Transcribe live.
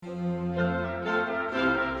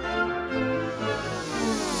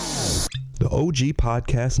OG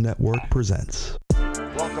Podcast Network presents.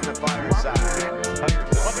 Welcome to Fireside.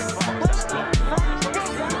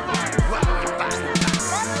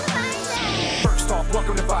 First off,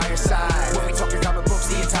 welcome to Fireside. Where we talking comic books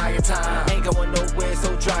the entire time. Ain't going nowhere,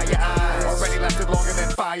 so dry your eyes. Already lasted longer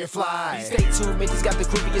than Firefly. Stay tuned, Mitty's got the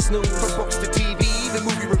creepiest news. From books to TV, the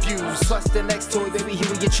movie reviews. Plus the next toy, baby,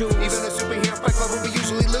 here you choose. Even the superhero fight club where we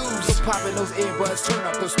usually lose. So pop in those earbuds, turn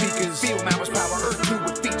up those speakers. Feel Mama's power, Earth 2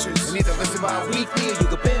 with features. And either listen bi-weekly or you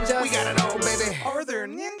can binge us. We got it all, baby. Are there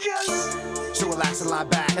ninjas? So relax and lie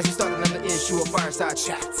back as we start another issue of Fireside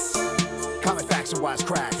Chats. Comic facts and wise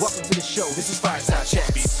cracks. Welcome to the show. This is Fireside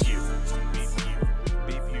Chats.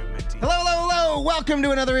 Hello. Welcome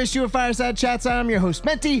to another issue of Fireside Chats. I'm your host,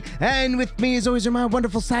 Menti, and with me, as always, are my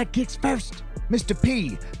wonderful sidekicks. First, Mr.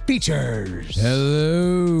 P. Features.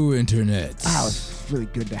 Hello, Internet. Wow, it's really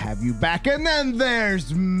good to have you back. And then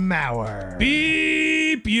there's Mauer.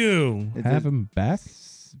 Beep you. Have him back?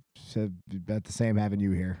 So, about the same having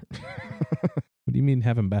you here. What do you mean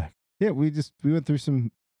have him back? Yeah, we went through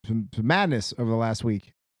some madness over the last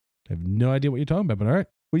week. I have no idea what you're talking about, but all right.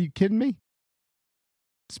 Were you kidding me?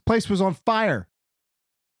 This place was on fire.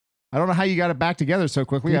 I don't know how you got it back together so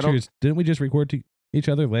quickly. Didn't we just record to each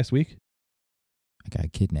other last week? I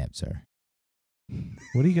got kidnapped, sir.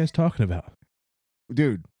 What are you guys talking about?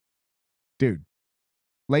 Dude.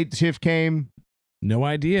 Late shift came. No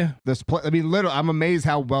idea. Literally, I'm amazed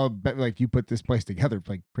how well you put this place together,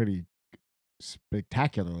 like pretty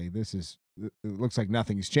spectacularly. It looks like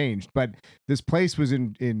nothing's changed, but this place was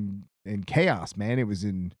in chaos, man. It was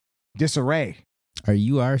in disarray. Are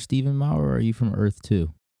you our Stephen Mauer or are you from Earth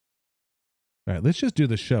 2? All right, let's just do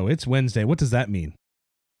the show. It's Wednesday. What does that mean?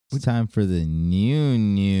 It's time for the new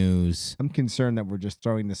news. I'm concerned that we're just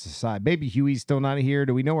throwing this aside. Baby Huey's still not here.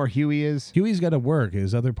 Do we know where Huey is? Huey's got to work.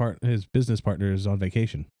 His business partner is on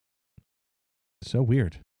vacation. So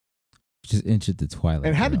weird. Just entered the twilight.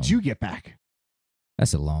 And how realm. did you get back?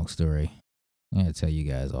 That's a long story. I'm going to tell you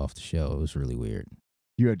guys off the show. It was really weird.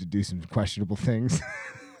 You had to do some questionable things.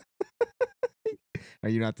 Are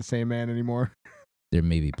you not the same man anymore? There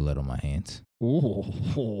may be blood on my hands.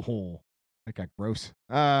 Oh, that got gross.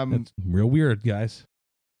 That's real weird, guys.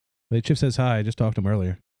 Late Shift says hi. I just talked to him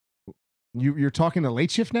earlier. You're talking to Late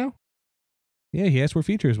Shift now? Yeah, he asked where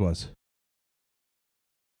Features was.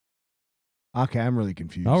 Okay, I'm really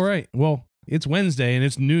confused. All right. Well, it's Wednesday and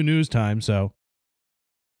it's new news time, so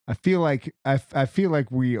I feel like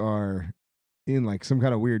we are in like some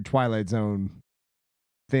kind of weird Twilight Zone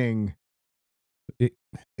thing.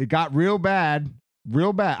 It got real bad.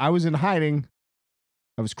 I was in hiding.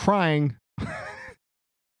 I was crying.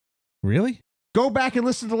 Really? Go back and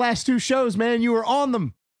listen to the last two shows, man. You were on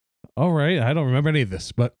them. All right. I don't remember any of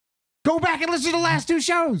this, but go back and listen to the last two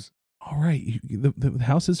shows. All right. The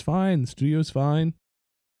house is fine. The studio's fine.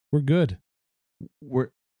 We're good.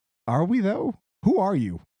 Are we though? Who are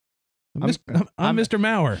you? I'm Mr.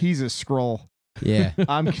 Mauer. He's a scroll. Yeah.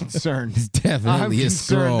 I'm concerned. It's definitely a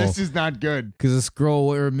scroll. This is not good. Because a scroll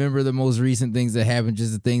will remember the most recent things that happened,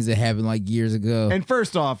 just the things that happened like years ago. And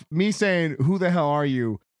first off, me saying, who the hell are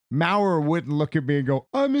you? Mauer wouldn't look at me and go,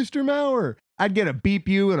 I'm Mr. Mauer. I'd get a beep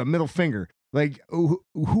you and a middle finger. Like,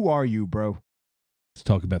 who are you, bro? Let's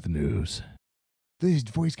talk about the news. His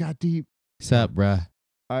voice got deep. What's up, bruh?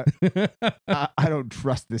 I don't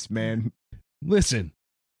trust this man. Listen,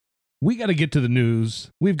 we got to get to the news.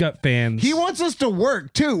 We've got fans. He wants us to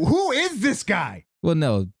work, too. Who is this guy? Well,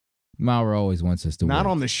 no. Mauer always wants us to work. Not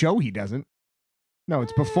on the show, he doesn't. No,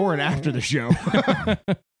 it's before and after the show.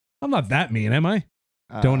 I'm not that mean, am I?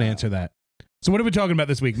 Don't answer that. So what are we talking about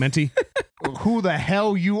this week, Menti? Who the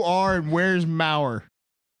hell you are and where's Mauer?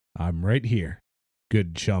 I'm right here.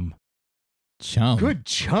 Good chum. Good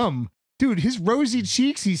chum. Dude, his rosy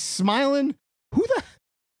cheeks, he's smiling.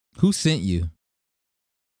 Who sent you?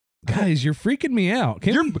 Guys, you're freaking me out.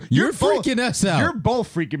 You're freaking us out. You're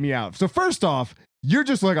both freaking me out. So first off, you're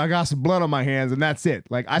just like, I got some blood on my hands and that's it.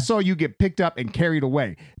 Like, I saw you get picked up and carried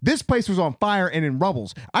away. This place was on fire and in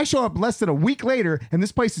rubbles. I show up less than a week later and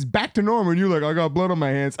this place is back to normal and you're like, I got blood on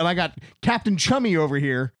my hands and I got Captain Chummy over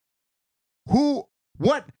here.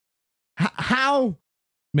 What? How?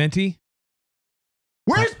 Menti?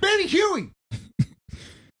 Where's Baby Huey?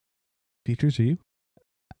 Features, are you?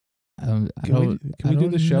 Can we do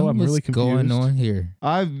the show? I'm really confused. What's going on here?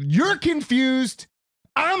 You're confused.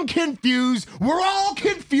 I'm confused. We're all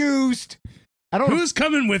confused. Who's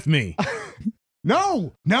coming with me?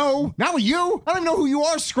 No, not with you. I don't know who you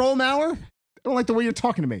are, Scroll Mauer. I don't like the way you're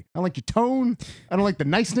talking to me. I don't like your tone. I don't like the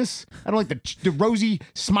niceness. I don't like the rosy,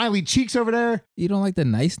 smiley cheeks over there. You don't like the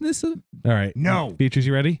niceness of? All right. No. Features,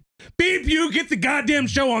 you ready? Beep you, get the goddamn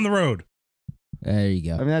show on the road. There you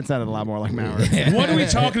go. I mean, that sounded a lot more like Maurer. What are we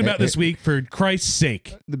talking about this week, for Christ's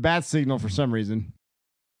sake? The bat signal for some reason.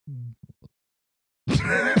 All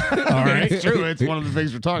right. It's true. It's one of the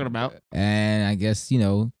things we're talking about. And I guess,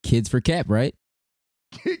 kids for Cap, right?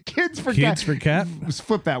 Kids for Kids for Cap. Just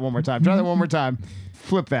flip that one more time. Try that one more time.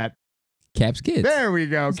 Flip that. Cap's kids. There we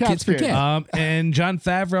go. It's Cap's Kids for kid. Cap. And Jon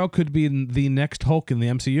Favreau could be the next Hulk in the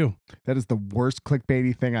MCU. That is the worst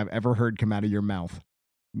clickbaity thing I've ever heard come out of your mouth.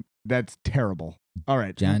 That's terrible. All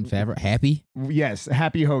right. Jon Favreau. Happy? Yes.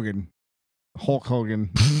 Happy Hogan. Hulk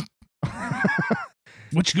Hogan.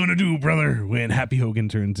 What you gonna do, brother, when Happy Hogan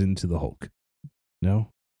turns into the Hulk? No?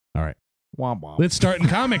 All right. Womp womp. Let's start in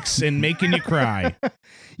comics and making you cry.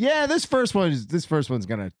 Yeah, this first one's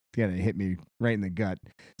gonna hit me right in the gut.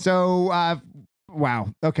 So wow.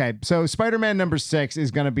 Okay. So Spider-Man number 6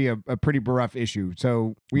 is gonna be a pretty rough issue.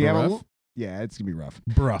 So we have Rough? it's gonna be rough.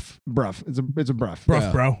 Bruff. Bruff. It's a bruff. Bruff,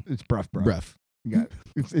 Yeah. bro. It's bruff, bro. Bruff. Yeah.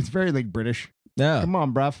 It's very like British. No. Come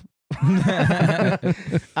on, bruff.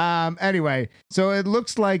 Anyway, so it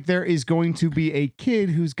looks like there is going to be a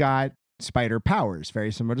kid who's got spider powers, very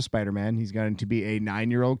similar to Spider-Man. He's going to be a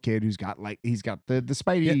 9-year-old kid who's got the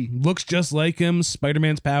Spidey Yeah, looks just like him.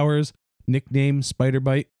 Spider-Man's powers. Nickname Spider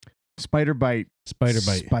Bite. Spider Bite. Spider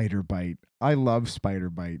Bite. Spider Bite. I love Spider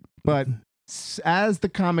Bite. But as the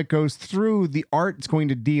comic goes through, the art's going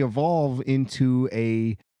to de-evolve into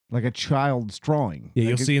a child's drawing. Yeah, Like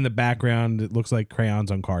you'll see in the background, it looks like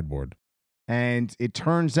crayons on cardboard. And it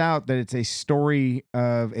turns out that it's a story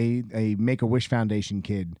of a Make-A-Wish Foundation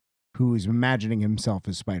kid who is imagining himself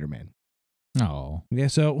as Spider-Man. Oh. Yeah,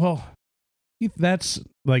 so, well, that's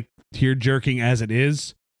like tear jerking as it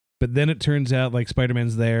is. But then it turns out like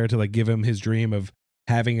Spider-Man's there to like give him his dream of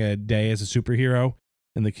having a day as a superhero.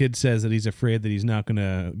 And the kid says that he's afraid that he's not going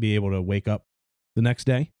to be able to wake up the next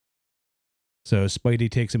day. So Spidey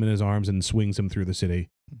takes him in his arms and swings him through the city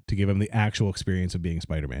to give him the actual experience of being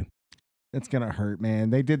Spider-Man. That's gonna hurt,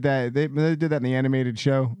 man. They did that. They did that in the animated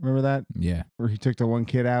show. Remember that? Yeah. Where he took the one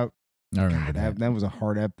kid out. I remember God, that. that was a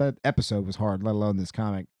hard that episode was hard, let alone this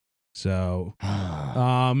comic. So,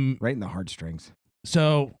 Right in the heartstrings.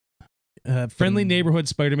 Friendly Neighborhood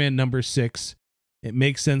Spider-Man number 6. It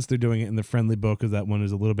makes sense they're doing it in the friendly book because that one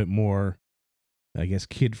is a little bit more, I guess,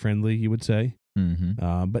 kid-friendly, you would say.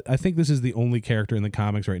 Mm-hmm. But I think this is the only character in the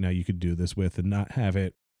comics right now you could do this with and not have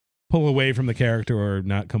it pull away from the character or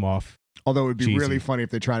not come off. Although it would be Cheesy. really funny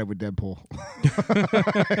if they tried it with Deadpool.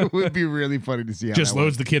 It would be really funny to see how Just that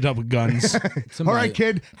loads the kid up with guns. works. All right,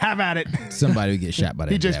 kid, have at it. Somebody would get shot by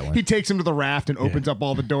that one. He takes him to the raft and opens up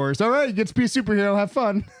all the doors. All right, he gets to be a superhero. Have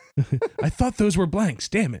fun. I thought those were blanks.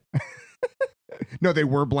 Damn it. No, they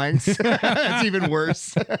were blanks. That's even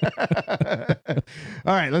worse. All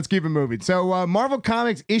right, let's keep it moving. So, Marvel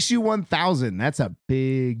Comics issue 1000. That's a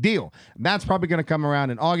big deal. That's probably going to come around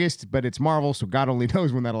in August, but it's Marvel, so God only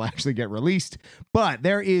knows when that'll actually get released. But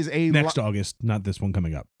there is a Next August, not this one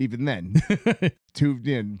coming up. even then,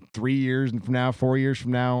 3 years from now, 4 years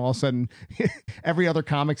from now, all of a sudden, every other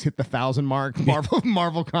comics hit the 1,000 mark.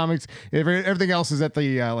 Marvel Comics, everything else is at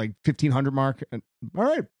the 1,500 mark. And, all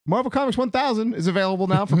right, Marvel Comics 1000 is available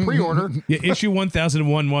now for pre-order. Yeah, issue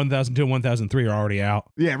 1001, 1002, and 1003 are already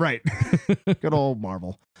out. Yeah, right. Good old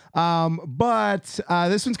Marvel. But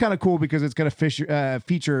this one's kind of cool because it's going to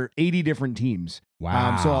feature 80 different teams.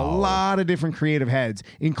 Wow. So a lot of different creative heads,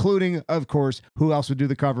 including, of course, who else would do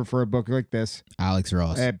the cover for a book like this? Alex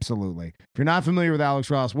Ross. Absolutely. If you're not familiar with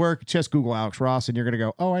Alex Ross' work, just Google Alex Ross and you're going to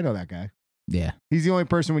go, oh, I know that guy. Yeah. He's the only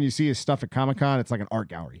person when you see his stuff at Comic-Con, it's like an art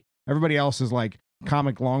gallery. Everybody else is like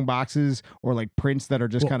comic long boxes or like prints that are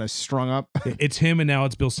just kind of strung up. It's him and now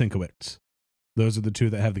it's Bill Sienkiewicz. Those are the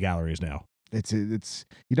two that have the galleries now. It's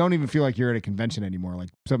you don't even feel like you're at a convention anymore. Like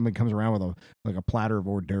somebody comes around with a platter of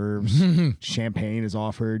hors d'oeuvres, champagne is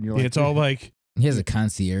offered. And you're like, It's all like, He has a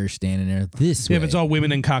concierge standing there this way. if it's all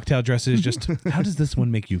women in cocktail dresses, just how does this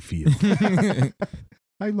one make you feel?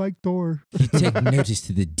 I like Thor. You take notice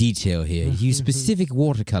to the detail here. Use specific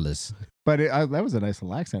watercolors. But that was a nice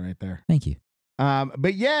little accent right there. Thank you.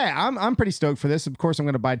 But yeah, I'm pretty stoked for this. Of course, I'm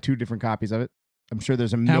going to buy 2 different copies of it. I'm sure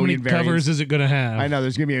there's a How many million variants. covers is it going to have? I know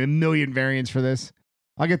there's going to be a million variants for this.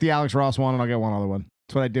 I'll get the Alex Ross one and I'll get one other one.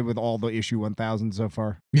 That's what I did with all the issue 1000 so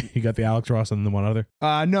far. You got the Alex Ross and the one other?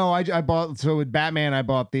 No, I bought, so with Batman, I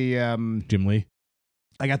bought the, Jim Lee.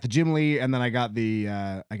 I got the Jim Lee and then I got the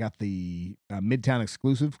Midtown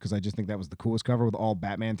exclusive because I just think that was the coolest cover with all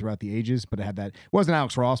Batman throughout the ages. But it had that, it wasn't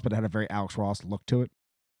Alex Ross, but it had a very Alex Ross look to it.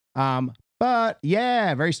 But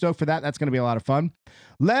yeah, very stoked for that. That's going to be a lot of fun.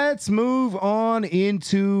 Let's move on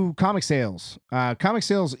into comic sales. Comic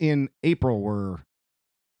sales in April were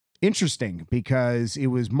interesting because it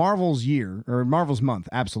was Marvel's year or Marvel's month,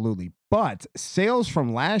 absolutely. But sales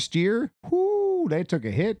from last year, whoo, they took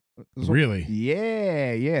a hit. Really?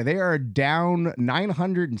 Yeah. They are down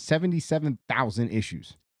 977,000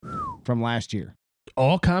 issues from last year.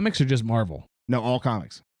 All comics or just Marvel? No, all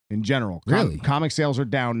comics in general. Really? Comic sales are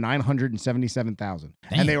down 977,000.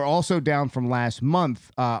 Damn. And they were also down from last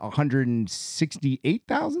month,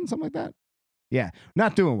 168,000, something like that. Yeah,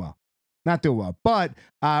 not doing well. Not doing well. But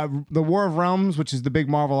the War of Realms, which is the big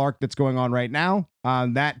Marvel arc that's going on right now,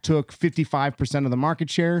 that took 55% of the market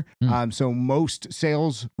share. So most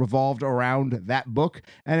sales revolved around that book.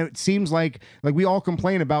 And it seems like we all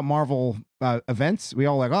complain about Marvel events. We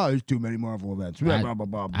all like, oh, there's too many Marvel events. Blah, blah, blah,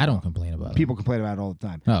 blah, I don't blah. complain about People complain about it all the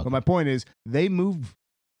time. Oh. But my point is, they move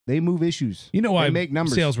issues. You know why They make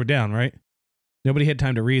numbers. sales were down, right? Nobody had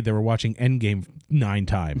time to read. They were watching Endgame 9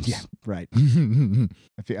 times. Yeah, right. it.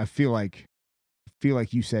 I feel like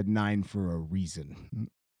you said 9 for a reason.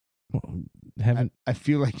 Well, haven't I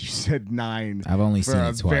feel like you said 9 I've only for seen a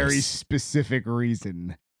it twice. very specific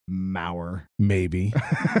reason. Mauer. maybe.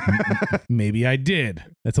 Maybe I did.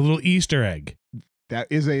 That's a little Easter egg. That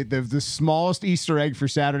is the smallest Easter egg for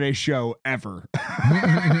Saturday's show ever.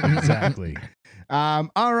 Exactly.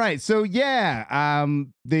 All right. So yeah,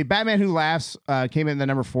 the Batman Who Laughs came in the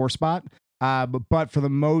number 4 spot. But for the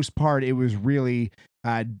most part, it was really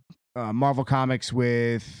Marvel Comics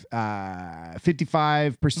with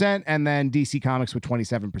 55%, and then DC Comics with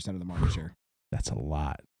 27% of the market share. That's a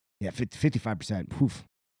lot. Yeah, 55%. Poof.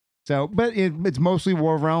 So, but it's mostly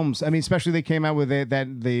War of Realms. I mean, especially they came out with it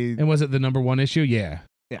And was it the number 1 issue? Yeah.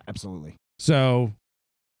 yeah, absolutely. So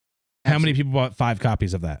how many people bought 5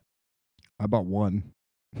 copies of that? I bought 1.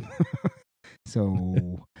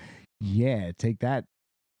 So, yeah, take that,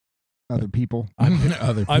 other people.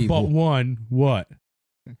 Other people. I bought 1. What?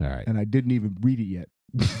 All right. And I didn't even read it yet.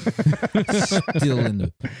 still in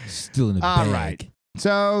the All bag. right.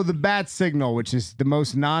 So the Bat Signal, which is the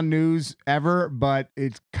most non-news ever, but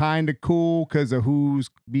it's kind of cool because of who's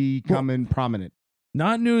becoming prominent.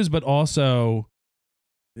 Not news, but also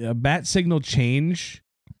a bat signal change.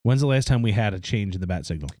 When's the last time we had a change in the bat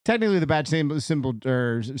signal? Technically, the Bat symbol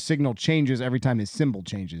or signal changes every time his symbol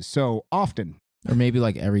changes. So often. Or maybe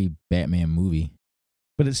like every Batman movie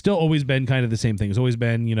But it's still always been kind of the same thing. It's always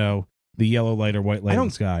been, the yellow light or white light in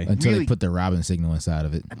the sky. until Really? they put the Robin signal inside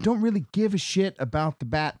of it. I don't really give a shit about the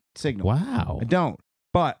Bat Signal. Wow. I don't.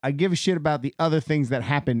 But I give a shit about the other things that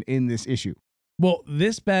happen in this issue. Well,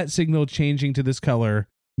 this bat signal changing to this color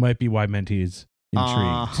might be why Menti's intrigued.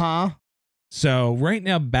 Uh-huh. So right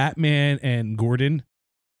now, Batman and Gordon,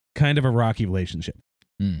 kind of a rocky relationship.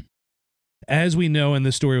 Hmm. As we know in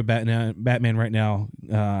the story of Batman right now,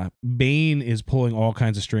 Bane is pulling all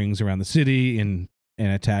kinds of strings around the city and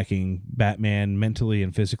attacking Batman mentally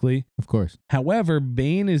and physically. Of course. However,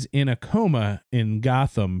 Bane is in a coma in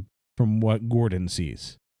Gotham from what Gordon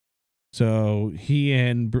sees. So he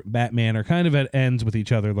and Batman are kind of at ends with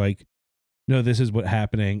each other, like, no, this is what's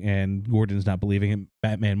happening, and Gordon's not believing it.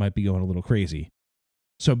 Batman might be going a little crazy.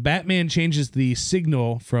 So Batman changes the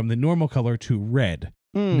signal from the normal color to red.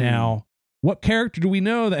 Mm. Now, what character do we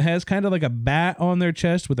know that has kind of like a bat on their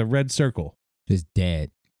chest with a red circle? His dad.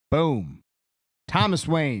 Boom. Thomas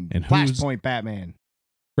Wayne. And who's- Flashpoint Batman.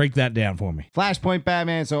 Break that down for me. Flashpoint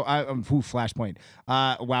Batman. So Flashpoint.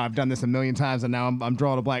 Wow, I've done this a million times and now I'm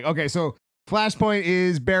drawing a blank. Okay, so Flashpoint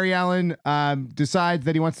is Barry Allen decides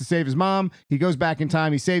that he wants to save his mom. He goes back in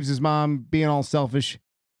time. He saves his mom, being all selfish.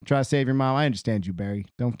 Try to save your mom. I understand you, Barry.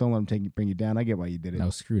 Don't let him bring you down. I get why you did it. No,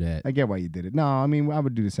 screw that. I get why you did it. No, I mean I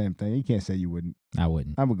would do the same thing. You can't say you wouldn't. I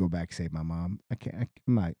wouldn't. I would go back and save my mom. I can't.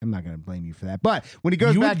 I'm not going to blame you for that. But when he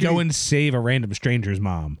goes You back, would go and save a random stranger's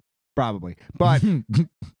mom. probably. But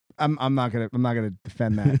I'm not gonna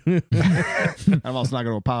defend that. I'm also not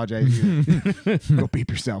gonna apologize. Either. Go beep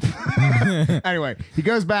yourself. Anyway, he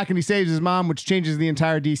goes back and he saves his mom, which changes the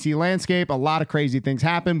entire DC landscape. A lot of crazy things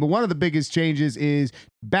happen, but one of the biggest changes is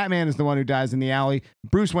Batman is the one who dies in the alley.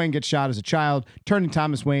 Bruce Wayne gets shot as a child, turning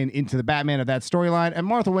Thomas Wayne into the Batman of that storyline, and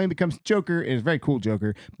Martha Wayne becomes Joker. Is a very cool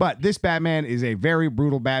Joker, but this Batman is a very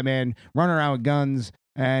brutal Batman, running around with guns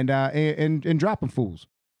and dropping fools.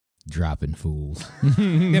 Dropping fools.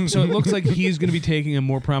 Yep, so it looks like he's going to be taking a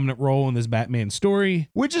more prominent role in this Batman story.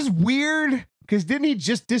 Which is weird, because didn't he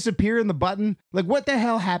just disappear in the button? Like, what the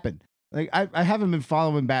hell happened? Like, I haven't been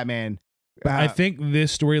following Batman. I think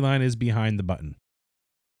this storyline is behind the button.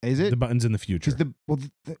 Is it? The button's in the future.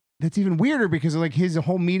 That's even weirder because like his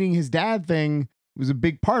whole meeting his dad thing was a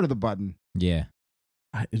big part of the button. Yeah.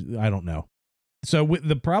 I don't know. So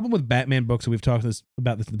the problem with Batman books, and we've talked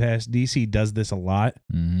about this in the past, DC does this a lot,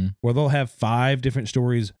 Mm-hmm. where they'll have 5 different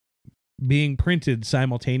stories being printed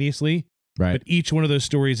simultaneously, Right. but each one of those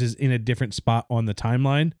stories is in a different spot on the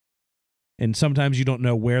timeline. And sometimes you don't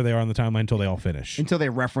know where they are on the timeline until they all finish. Until they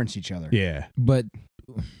reference each other. Yeah. But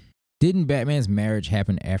didn't Batman's marriage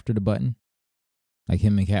happen after the button? Like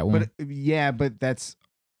him and Catwoman? But that's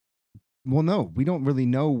well, no, we don't really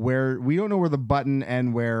know where the button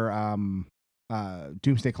and where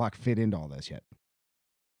Doomsday Clock fit into all this yet.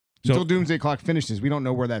 So- Until Doomsday Clock finishes, we don't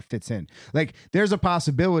know where that fits in. Like, there's a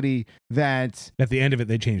possibility that At the end of it,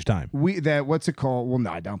 they change time. what's it called? Well,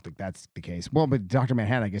 no, I don't think that's the case. Well, but Dr.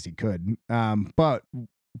 Manhattan, I guess he could. But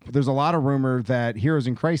there's a lot of rumor that Heroes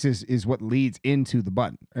in Crisis is what leads into the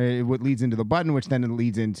button. What leads into the button, which then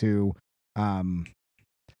leads into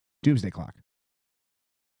Doomsday Clock.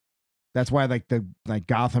 That's why,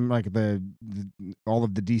 Gotham, the all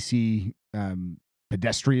of the DC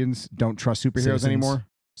pedestrians don't trust superheroes Citizens. anymore.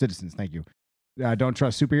 Citizens, thank you. Don't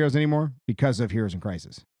trust superheroes anymore because of Heroes in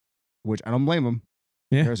Crisis, which I don't blame them.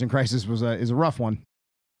 Yeah. Heroes in Crisis is a rough one.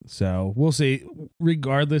 So we'll see.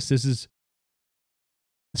 Regardless, this is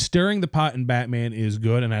stirring the pot in Batman is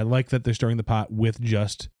good, and I like that they're stirring the pot with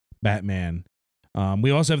just Batman.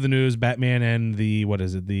 We also have the news: Batman and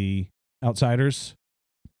the Outsiders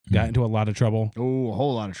got into a lot of trouble. Oh, a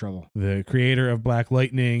whole lot of trouble. The creator of Black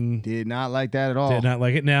Lightning Did not like that at all. did not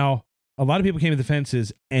like it. Now, a lot of people came to the fence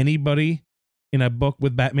is anybody in a book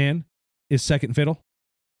with Batman is second fiddle.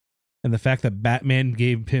 And the fact that Batman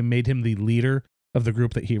made him the leader of the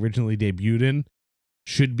group that he originally debuted in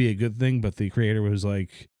should be a good thing, but the creator was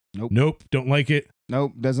like, Nope, don't like it.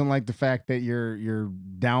 Nope, doesn't like the fact that you're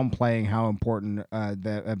downplaying how important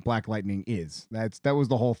that Black Lightning is. That was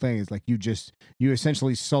the whole thing. Is like you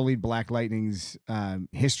essentially sullied Black Lightning's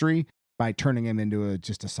history by turning him into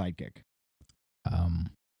just a sidekick.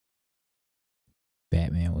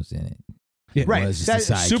 Batman was in it. Yeah, Right. Was just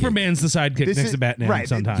a sidekick. Superman's the sidekick This next is- to Batman right.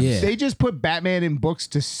 sometimes. Yeah. They just put Batman in books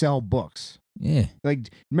to sell books. Yeah. Like,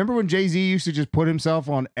 remember when Jay-Z used to just put himself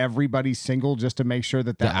on everybody's single just to make sure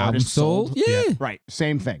that The album artist sold? Yeah. Right.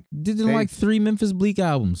 Same thing. Did They- like 3 Memphis Bleak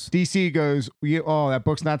albums. DC goes, oh, that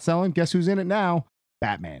book's not selling. Guess who's in it now?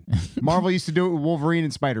 Batman. Marvel used to do it with Wolverine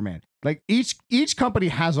and Spider-Man. Like each company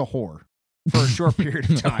has a whore for a short period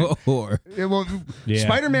of time. Or Well, Yeah.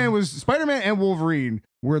 Spider-Man and Wolverine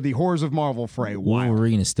were the whores of Marvel for a while.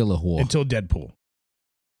 Wolverine is still a whore. Until Deadpool.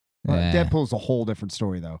 Deadpool's a whole different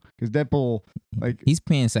story though, because Deadpool, like, He's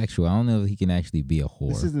pansexual. I don't know if he can actually be a whore.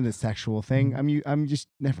 this isn't a sexual thing. I'm just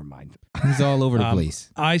never mind. He's all over the Um,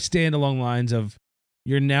 place. I stand along lines of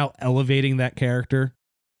you're now elevating that character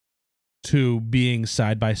to being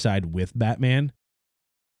side by side with Batman.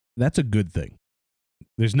 That's a good thing.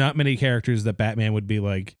 There's not many characters that Batman would be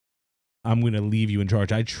like, I'm going to leave you in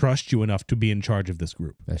charge. I trust you enough to be in charge of this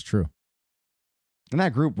group. That's true. And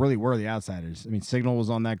that group really were the outsiders. I mean, Signal was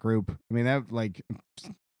on that group. I mean, that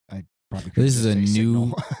I probably could This is just a say new-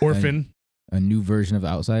 Signal. Orphan. A new version of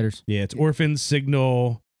Outsiders. Yeah, it's Orphan,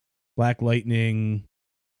 Signal, Black Lightning,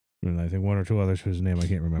 and I think one or two others whose name I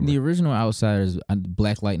can't remember. The original Outsiders,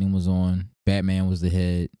 Black Lightning was on. Batman was the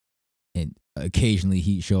head, and occasionally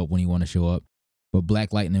he'd show up when he wanted to show up. But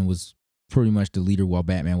Black Lightning was pretty much the leader while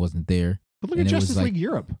Batman wasn't there. But look And at it was Justice like- League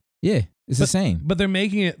Europe. Yeah, it's the same. But they're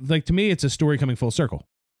making it, like, to me, it's a story coming full circle.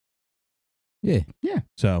 Yeah,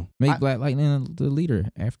 So, make Black Lightning the leader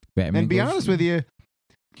after Batman. And be goes- honest with you,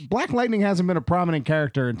 Black Lightning hasn't been a prominent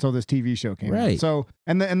character until this TV show came out. Right. So,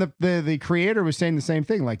 and the creator was saying the same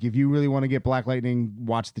thing. Like, if you really want to get Black Lightning,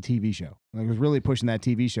 watch the TV show. Like, it was really pushing that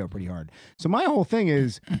TV show pretty hard. So my whole thing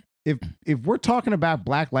is, if we're talking about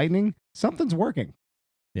Black Lightning, something's working.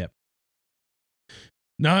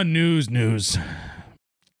 non-news.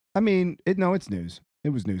 I mean, it's news. It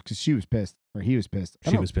was news because she was pissed, or he was pissed.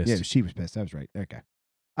 She was pissed. Yeah, she was pissed. That was right. Okay.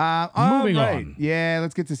 Moving all right. on. Yeah,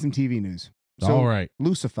 let's get to some TV news. So, All right.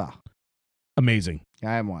 Lucifer. Amazing.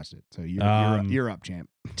 I haven't watched it, so you're up, champ.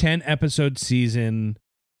 10-episode season.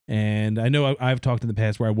 And I know I've talked in the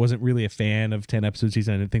past where I wasn't really a fan of 10-episode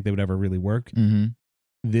season. I didn't think they would ever really work. Mm-hmm.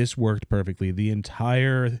 This worked perfectly. The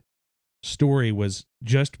entire story was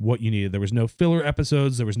just what you needed. There was no filler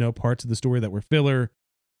episodes. There was no parts of the story that were filler.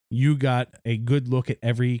 You got a good look at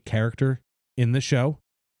every character in the show.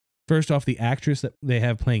 First off, the actress that they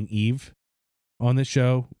have playing Eve on the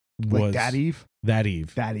show was Like Dad Eve? That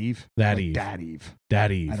Eve. Dad Eve? That Like Eve. Dad Eve.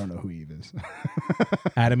 That Eve. I don't know who Eve is.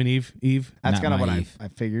 Adam and Eve. Eve. That's Not kind of my what Eve. I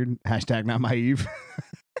figured. Hashtag not my Eve.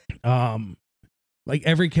 Like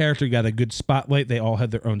every character got a good spotlight. They all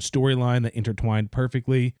had their own storyline that intertwined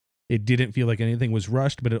perfectly. It didn't feel like anything was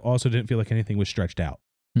rushed, but it also didn't feel like anything was stretched out.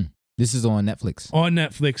 This is on Netflix. On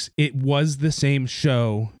Netflix, it was the same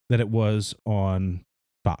show that it was on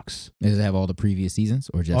Fox. Does it have all the previous seasons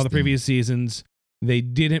or just All the previous seasons. They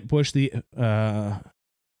didn't push the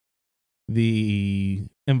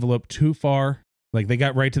envelope too far. Like they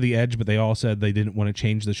got right to the edge, but they all said they didn't want to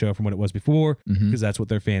change the show from what it was before Mhm. because that's what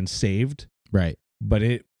their fans saved. Right. But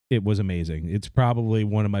it was amazing. It's probably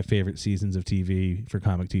one of my favorite seasons of TV for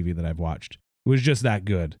comic TV that I've watched. It was just that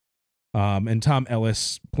good. And Tom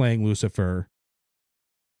Ellis playing Lucifer,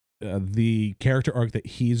 the character arc that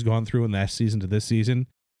he's gone through in last season to this season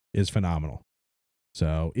is phenomenal.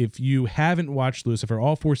 So if you haven't watched Lucifer,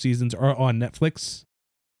 all 4 seasons are on Netflix.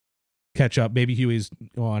 Catch up. Baby Huey's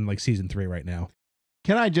on like season 3 right now.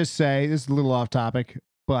 Can I just say, this is a little off topic,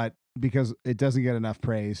 but because it doesn't get enough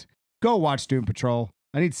praise, go watch Doom Patrol.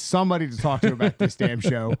 I need somebody to talk to about this damn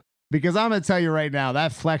show, because I'm going to tell you right now,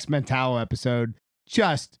 that Flex Mentalo episode,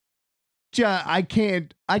 I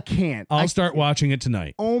can't. I'll start watching it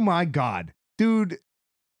tonight. Oh my God, dude.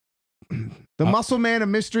 The Muscle Man of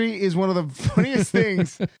Mystery is one of the funniest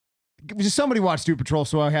things. Just somebody watch Doom Patrol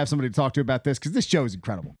so I have somebody to talk to about this, because this show is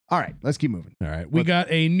incredible. All right, let's keep moving. All right. We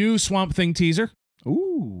got a new Swamp Thing teaser.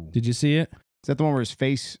 Ooh. Did you see it? Is that the one where his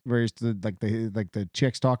face, where he's the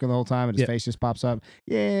chick's talking the whole time and his Yep. face just pops up?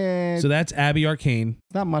 Yeah. So that's Abby Arcane.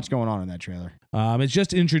 Not much going on in that trailer. It's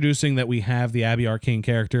just introducing that we have the Abby Arcane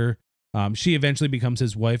character. She eventually becomes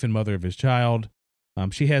his wife and mother of his child.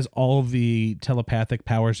 She has all of the telepathic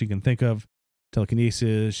powers you can think of.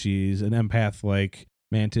 Telekinesis. She's an empath like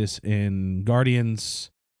Mantis in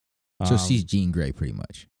Guardians. So she's Jean Grey pretty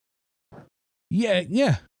much.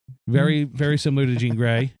 Yeah. Very, very similar to Jean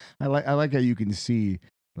Grey. I like how you can see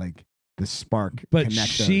like the spark. But connect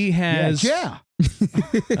she those. has Yeah.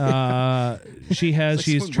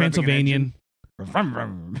 She's Like Transylvanian.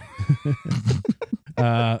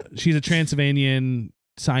 She's a Transylvanian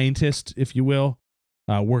scientist, if you will.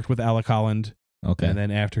 Worked with Alec Holland. Okay. And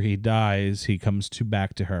then after he dies, he comes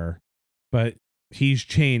back to her. But he's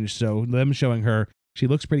changed, so them showing her, she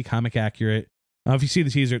looks pretty comic accurate. If you see the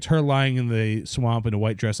teaser, it's her lying in the swamp in a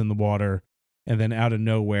white dress in the water, and then out of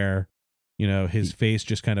nowhere, his face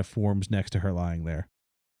just kind of forms next to her lying there.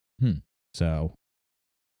 So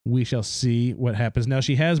we shall see what happens. Now,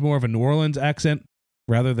 she has more of a New Orleans accent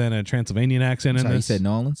rather than a Transylvanian accent in Sorry, you this. said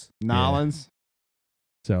Nolans? Nolans.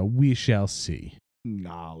 So we shall see.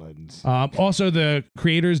 Nolans. Also, the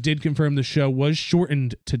creators did confirm the show was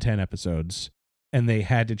shortened to 10 episodes, and they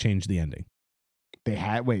had to change the ending They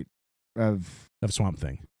had of Swamp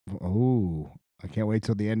Thing. oh, I can't wait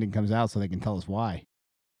till the ending comes out so they can tell us why.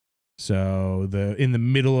 So in the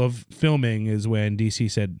middle of filming is when DC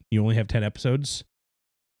said you only have 10 episodes.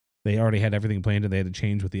 They already had everything planned, and they had to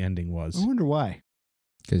change what the ending was. I wonder why.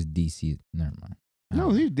 Because DC, never mind. No,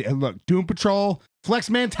 look, Doom Patrol, Flex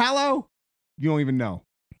Mentalo. You don't even know.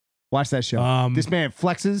 Watch that show. This man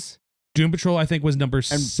flexes Doom Patrol, I think, was number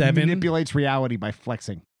and 7. manipulates reality by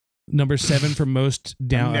flexing. Number 7 for most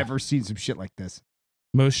I've never seen some shit like this.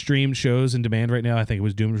 most streamed shows in demand right now. I think it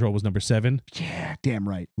was Doom Patrol was number 7. Yeah, damn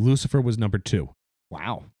right. Lucifer was number 2.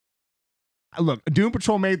 Wow. Look, Doom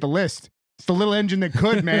Patrol made the list. It's the little engine that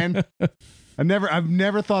could, man. I've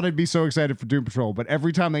never thought I'd be so excited for Doom Patrol, but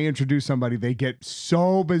every time they introduce somebody, they get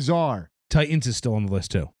so bizarre. Titans is still on the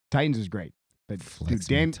list too. Titans is great. But Flex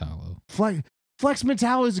dude, Mentalo. Flex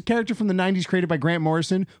Mentalo is a character from the 90s created by Grant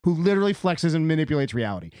Morrison who literally flexes and manipulates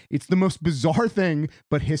reality. It's the most bizarre thing,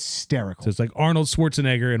 but hysterical. So it's like Arnold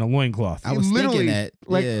Schwarzenegger in a loincloth. I was Literally, thinking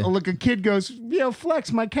that. Like a kid goes,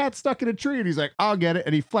 Flex, my cat's stuck in a tree. And he's like, I'll get it.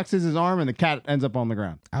 And he flexes his arm and the cat ends up on the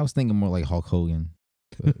ground. I was thinking more like Hulk Hogan.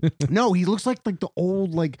 No, he looks like the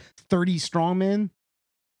old 30 strongman.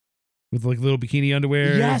 With like little bikini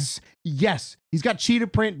underwear. Yes. He's got cheetah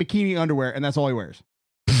print bikini underwear, and that's all he wears.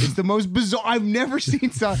 It's the most bizarre. I've never seen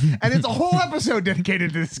something. And it's a whole episode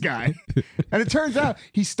dedicated to this guy. And it turns out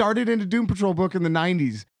he started in a Doom Patrol book in the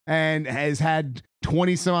 90s and has had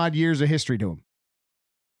 20 some odd years of history to him.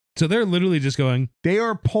 So they're literally just going, They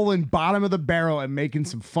are pulling bottom of the barrel and making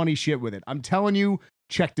some funny shit with it. I'm telling you,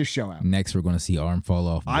 check this show out. Next, we're going to see arm fall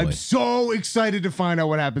off. Boy. I'm so excited to find out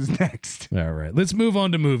what happens next. all right, let's move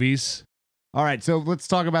on to movies. All right, so let's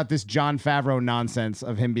talk about this Jon Favreau nonsense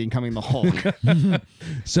of him becoming the Hulk.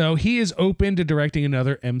 So he is open to directing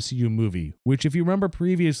another MCU movie, which if you remember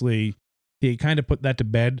previously, he kind of put that to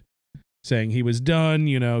bed, saying he was done.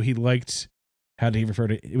 He liked, how did he refer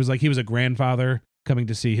to it? It was like he was a grandfather coming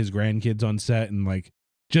to see his grandkids on set and like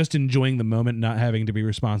just enjoying the moment, not having to be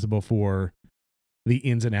responsible for the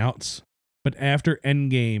ins and outs. But after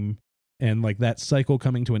Endgame and like that cycle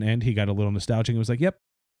coming to an end, he got a little nostalgic and was like, yep,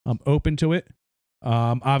 I'm open to it.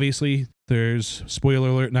 Obviously, there's, spoiler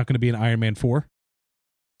alert, not going to be an Iron Man 4.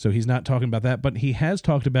 So he's not talking about that, but he has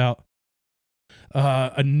talked about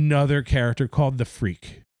another character called the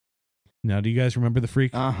Freak. Now, do you guys remember the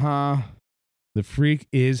Freak? Uh-huh. The Freak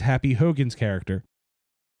is Happy Hogan's character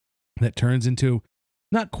that turns into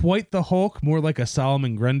not quite the Hulk, more like a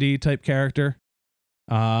Solomon Grundy type character.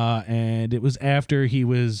 And it was after he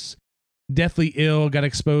was deathly ill, got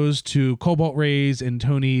exposed to cobalt rays and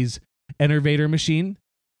Tony's Enervator machine.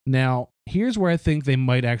 Now, here's where I think they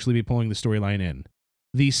might actually be pulling the storyline in.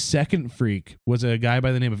 The second Freak was a guy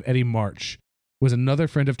by the name of Eddie March, was another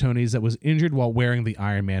friend of Tony's that was injured while wearing the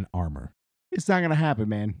Iron Man armor. It's not going to happen,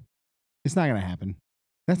 man. It's not going to happen.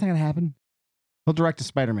 That's not going to happen. He'll direct a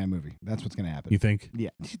Spider-Man movie. That's what's going to happen. You think? Yeah.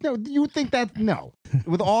 No, you would think that? No.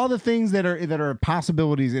 With all the things that are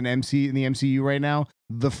possibilities in the MCU right now,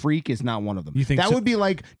 the Freak is not one of them. You think that so? would be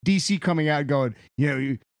like DC coming out and going,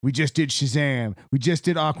 we just did Shazam. We just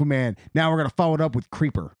did Aquaman. Now we're going to follow it up with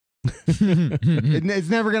Creeper. It's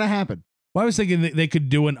never going to happen. Well, I was thinking that they could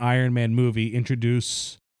do an Iron Man movie,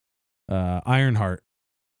 introduce Ironheart,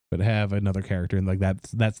 but have another character, and like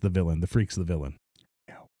that's the villain. The Freak's the villain.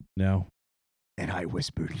 No. And I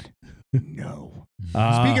whispered, no.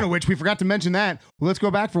 Speaking of which, we forgot to mention that. Well, let's go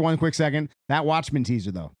back for one quick second. That Watchmen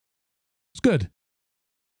teaser, though. It's good.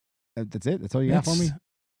 That's it? That's all you got for me?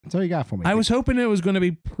 That's all you got for me. I was hoping it was going to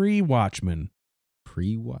be pre-Watchmen.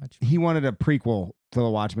 Pre-watch. He wanted a prequel to The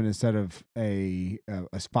Watchmen instead of a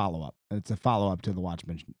follow-up. It's a follow-up to The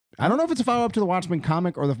Watchmen. I don't know if it's a follow-up to The Watchmen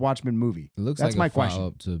comic or The Watchmen movie. It looks That's like my a question.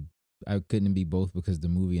 follow-up to. I couldn't be both because the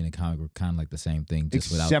movie and the comic were kind of like the same thing,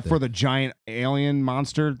 just Except without for the giant alien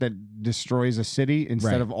monster that destroys a city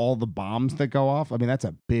instead Right. of all the bombs that go off. I mean, that's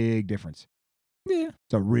a big difference. Yeah.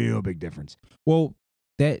 It's a real big difference. Well,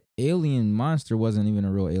 that alien monster wasn't even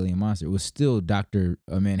a real alien monster. It was still Dr.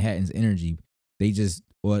 Manhattan's energy. They just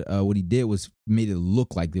what he did was made it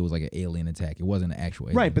look like there was like an alien attack. It wasn't an actual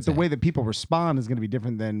alien Right, but the attack. way that people respond is going to be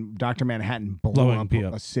different than Dr. Manhattan Blowing blowing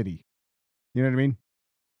up. up a city. You know what I mean?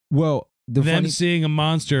 Well, the Them funny seeing a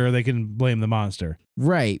monster, they can blame the monster.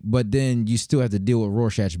 right, but then you still have to deal with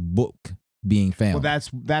Rorschach's book being found. Well, that's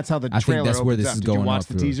how the I think trailer that's where opens this up. is Did going you watch off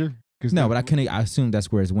the through. teaser? No, but I couldn't. I assume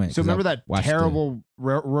that's where it went. So 'cause I remember that watched terrible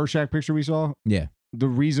Rorschach picture we saw? Yeah, The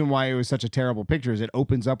reason why it was such a terrible picture is it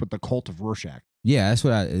opens up with the cult of Rorschach. yeah. That's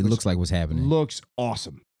what it Which looks like was happening. Looks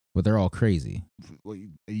awesome. But they're all crazy. Well,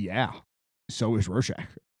 yeah. So is Rorschach.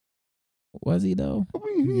 Was he though?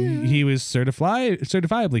 He was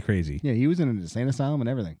certifiably crazy. Yeah, he was in an insane asylum and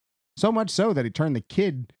everything. So much so that he turned the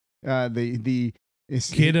kid, the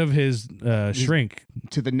Kid of his shrink.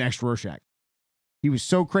 to the next Rorschach. He was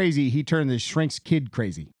so crazy, he turned the shrink's kid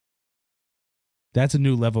crazy. That's a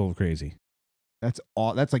new level of crazy. That's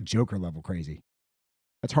like Joker level crazy.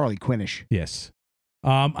 That's Harley Quinnish. Yes.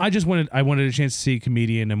 I wanted a chance to see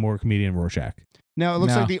comedian and more comedian Rorschach, Now, it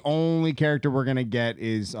looks No. like the only character we're going to get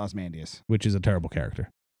is Ozymandias. which is a terrible character.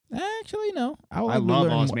 Actually, no. I love to learn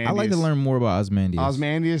more- I like to Ozymandias. learn more about Ozymandias.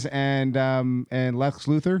 Ozymandias and Lex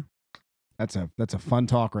Luthor. That's a fun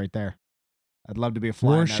talk right there. I'd love to be a fly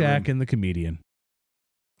in that Rorschach room. and the comedian.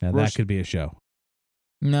 Now that Rorsch- could be a show.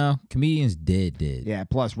 No, comedians dead. Yeah,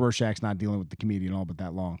 plus Rorschach's not dealing with the comedian all but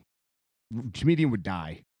that long. Comedian would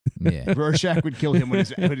die. Yeah. Rorschach would kill him when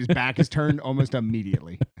his back is turned almost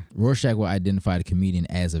immediately Rorschach will identify the comedian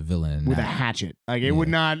as a villain. And with a not- hatchet. Like, it Yeah. would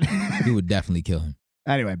not. he would definitely kill him.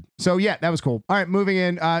 Anyway, so yeah, that was cool. All right, moving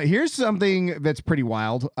in. Here's something that's pretty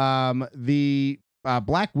wild. The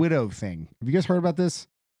Black Widow thing. Have you guys heard about this?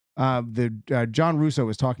 John Russo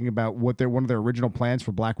was talking about what one of their original plans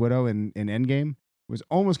for Black Widow in Endgame was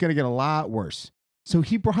almost going to get a lot worse. So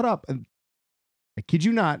he brought up, I kid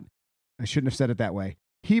you not, I shouldn't have said it that way.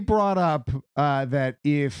 He brought up that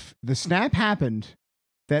if the snap happened,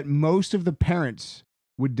 that most of the parents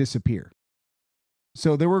would disappear.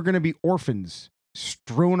 So there were going to be orphans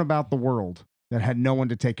strewn about the world that had no one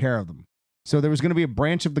to take care of them. So there was going to be a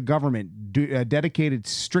branch of the government dedicated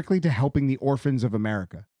strictly to helping the orphans of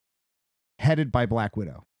America, headed by Black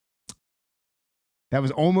Widow. That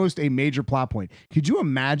was almost a major plot point. Could you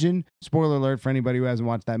imagine, spoiler alert for anybody who hasn't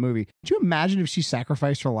watched that movie, could you imagine if she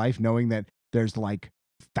sacrificed her life knowing that there's like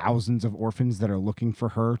thousands of orphans that are looking for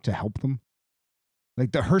her to help them?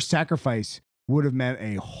 Like her sacrifice would have meant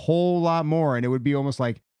a whole lot more. And it would be almost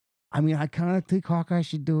like, I mean, I kind of think Hawkeye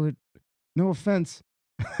should do it. No offense.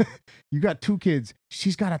 You got 2 kids.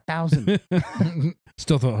 She's got 1,000.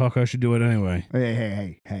 Still thought Hawkeye should do it anyway.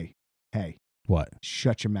 Hey. What?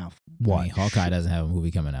 Shut your mouth. I mean, Hawkeye doesn't have a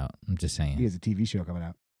movie coming out. I'm just saying. He has a TV show coming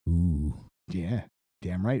out. Ooh. Yeah.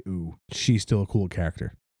 Damn right. Ooh. She's still a cool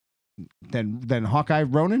character. Then Hawkeye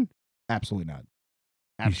Ronin? Absolutely not.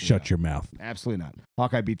 You shut your mouth. Absolutely not.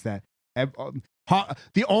 Hawkeye beats that.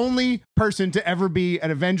 The only person to ever be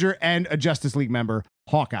an Avenger and a Justice League member,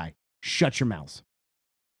 Hawkeye. Shut your mouths.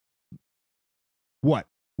 What?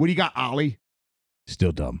 What do you got, Ollie?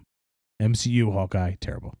 Still dumb. MCU Hawkeye,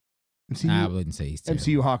 terrible. MCU, I wouldn't say he's terrible.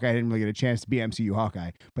 MCU Hawkeye didn't really get a chance to be MCU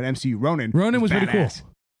Hawkeye, but MCU Ronan Ronan was pretty cool. badass.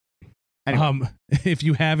 Anyway. If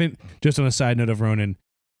you haven't, just on a side note of Ronan,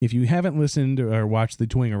 if you haven't listened or watched the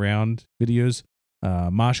Toying Around videos,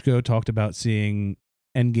 Moshko talked about seeing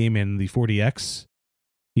Endgame in the 4DX.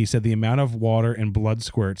 He said the amount of water and blood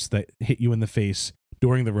squirts that hit you in the face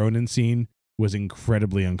during the Ronan scene was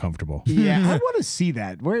incredibly uncomfortable. Yeah, I want to see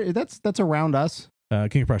that. Where that's around us.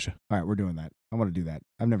 King of Prussia. All right, we're doing that. I want to do that.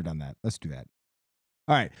 I've never done that. Let's do that.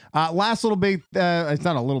 All right. Last little big, it's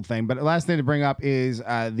not a little thing, but last thing to bring up is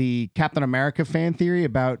the Captain America fan theory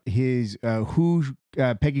about his who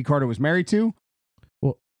Peggy Carter was married to.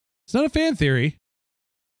 Well, it's not a fan theory.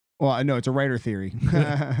 Well, no, it's a writer theory.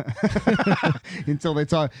 Until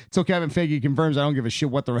Kevin Feige confirms, I don't give a shit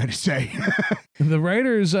what the writers say. The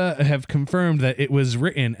writers have confirmed that it was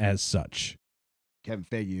written as such. Kevin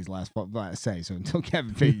Feige is last say, so until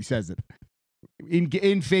Kevin Feige says it. In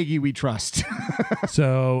Feige we trust.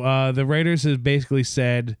 So the writers have basically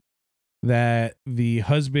said that the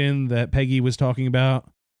husband that Peggy was talking about,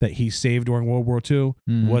 that he saved during World War II,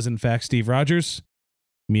 was in fact Steve Rogers,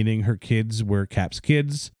 meaning her kids were Cap's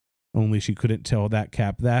kids, only she couldn't tell that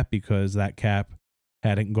Cap that because that Cap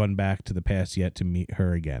hadn't gone back to the past yet to meet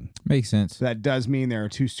her again. Makes sense. That does mean there are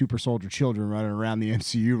two super soldier children running around the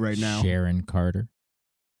MCU right now. Sharon Carter.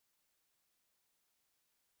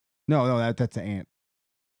 No, that's an aunt.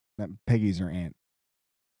 That Peggy's her aunt.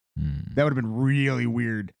 Hmm. That would have been really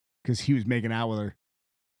weird because he was making out with her.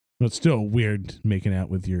 Well, it's still weird making out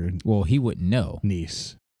with your Well, he wouldn't know.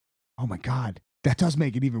 niece. Oh my God. That does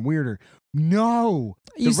make it even weirder. No.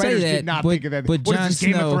 You the say writers that, did not but, think of that. But What Jon is this,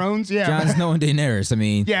 Game Snow, of Thrones? Yeah. Jon Snow and Daenerys. I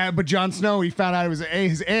mean, Yeah, but Jon Snow, he found out it was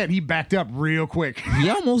his aunt. He backed up real quick. he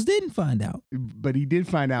almost didn't find out. But he did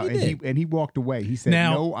find out, He and he walked away. He said,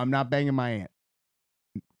 Now- "No, I'm not banging my aunt."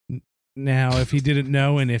 Now, if he didn't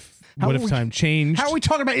know, and How what are if we- time changed? How are we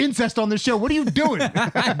talking about incest on this show? What are you doing?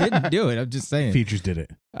 I didn't do it. I'm just saying. Features did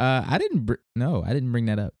it. I didn't. No, I didn't bring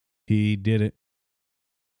that up. He did it.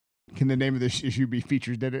 Can the name of this issue be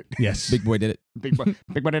Features Did It? Yes. Big boy did it. Big Boy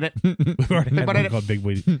did it. We've already had But one it- called Big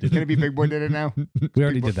Boy Did Can It. it be Big Boy Did It now? We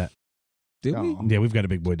already Big Boy- did that. Did No. Yeah, we've got a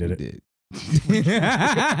Big Boy Did we? It. Did.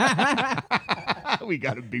 We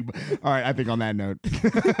got a big. All right, I think on that note.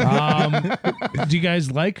 Do you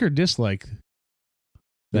guys like or dislike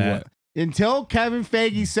that? Until Kevin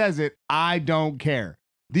Feige says it, I don't care.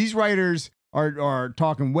 These writers are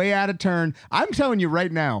talking way out of turn. I'm telling you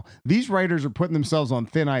right now, these writers are putting themselves on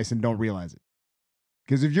thin ice and don't realize it.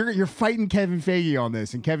 Because if you're fighting Kevin Feige on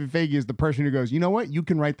this, and Kevin Feige is the person who goes, you know what, you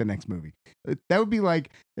can write the next movie. That would be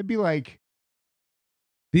like, it'd be like,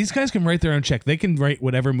 These guys can write their own check. They can write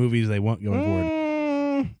whatever movies they want going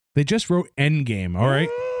forward. They just wrote Endgame, all right?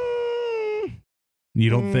 You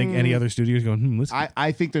don't think any other studios going, listen.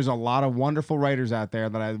 I think there's a lot of wonderful writers out there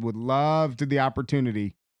that I would love to the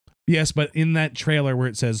opportunity. Yes, but in that trailer where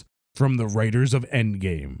it says, from the writers of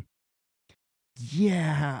Endgame.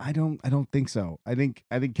 Yeah, I don't think so. I think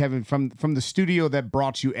Kevin from the studio that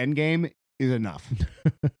brought you Endgame is enough.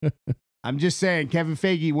 I'm just saying Kevin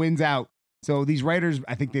Feige wins out. So these writers,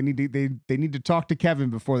 I think they need to talk to Kevin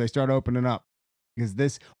before they start opening up.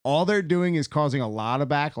 Because all they're doing is causing a lot of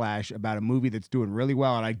backlash about a movie that's doing really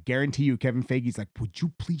well. And I guarantee you, Kevin Feige's like, would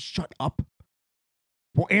you please shut up?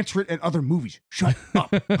 We'll answer it in other movies. Shut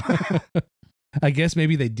up. I guess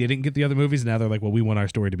maybe they didn't get the other movies. And now they're like, well, we want our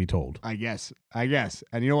story to be told. I guess. And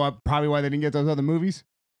you know what? Probably why they didn't get those other movies?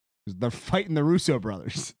 Because they're fighting the Russo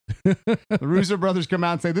brothers. The Russo brothers come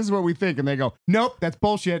out and say, this is what we think. And they go, nope, that's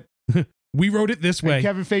bullshit. We wrote it this way. And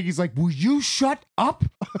Kevin Feige's like, will you shut up?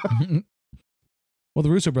 Well, the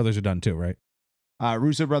Russo brothers are done too, right?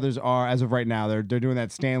 Russo brothers are, as of right now, they're doing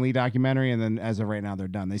that Stan Lee documentary, and then as of right now, they're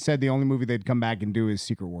done. They said the only movie they'd come back and do is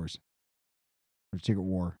Secret Wars. Or Secret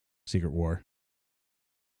War. Secret War.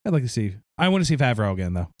 I'd like to see. I want to see Favreau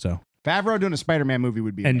again, though. So Favreau doing a Spider-Man movie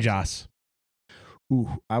would be and amazing. Joss. Ooh,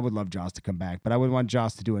 I would love Joss to come back, but I would want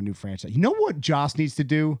Joss to do a new franchise. You know what Joss needs to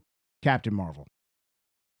do? Captain Marvel.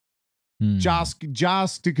 Joss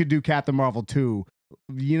could do Captain Marvel 2.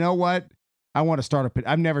 You know what? I want to start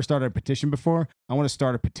I've never started a petition before. I want to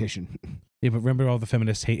start a petition. Yeah, but remember all the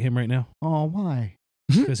feminists hate him right now? Oh, why?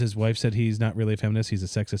 Because his wife said he's not really a feminist. He's a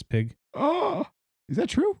sexist pig. Oh, is that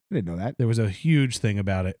true? I didn't know that. There was a huge thing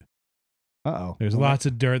about it. Uh-oh. There's lots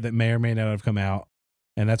of dirt that may or may not have come out.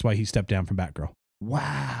 And that's why he stepped down from Batgirl.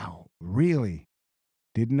 Wow. Really?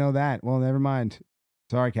 Didn't know that. Well, never mind.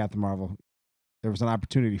 Sorry, Captain Marvel. There was an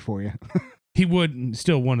opportunity for you. He would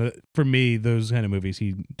still for me, those kind of movies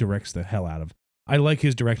he directs the hell out of. I like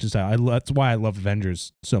his direction style. That's why I love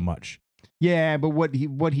Avengers so much. Yeah, but what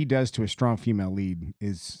he does to a strong female lead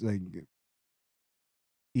is like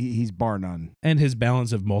he's bar none. And his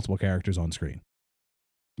balance of multiple characters on screen.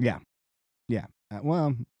 Yeah. Yeah.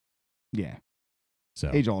 Well, yeah. So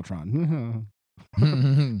Age of Ultron.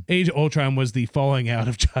 Age of Ultron was the falling out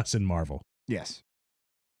of Joss and Marvel. Yes.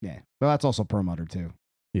 Yeah. Well, that's also Perlmutter too.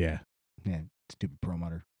 Yeah. Yeah. Stupid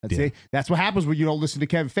Perlmutter. Yeah. That's what happens when you don't listen to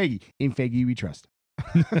Kevin Feige. In Feige we trust.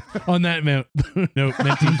 On that note,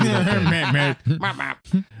 Menti. You can I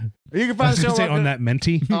find was the show going to say on that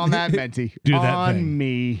Menti. on that Menti. Do that on thing.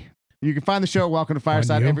 me. You can find the show Welcome to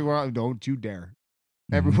Fireside you? everywhere. Don't you dare.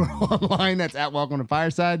 Everywhere online. That's at Welcome to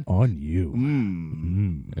Fireside. On you.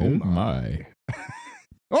 Mm. Oh my.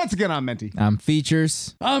 Once again, I'm Menti. I'm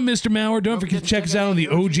Features. I'm Mr. Maurer. Don't forget to check us out on the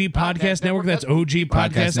OG Podcast Network. That's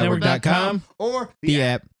OGPodcastNetwork.com. Or The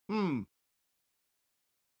app.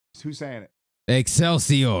 Who's saying it?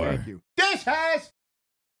 Excelsior. Thank you. This has.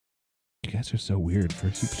 You guys are so weird.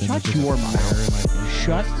 First, you Shut your mouth.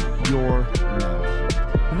 Shut your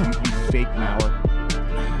mouth. You fake Maurer.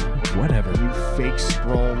 Whatever. You fake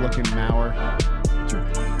scroll looking Maurer. With your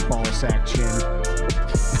ball sack chin.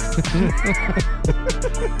 You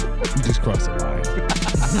just crossed the line.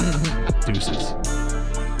 Deuces.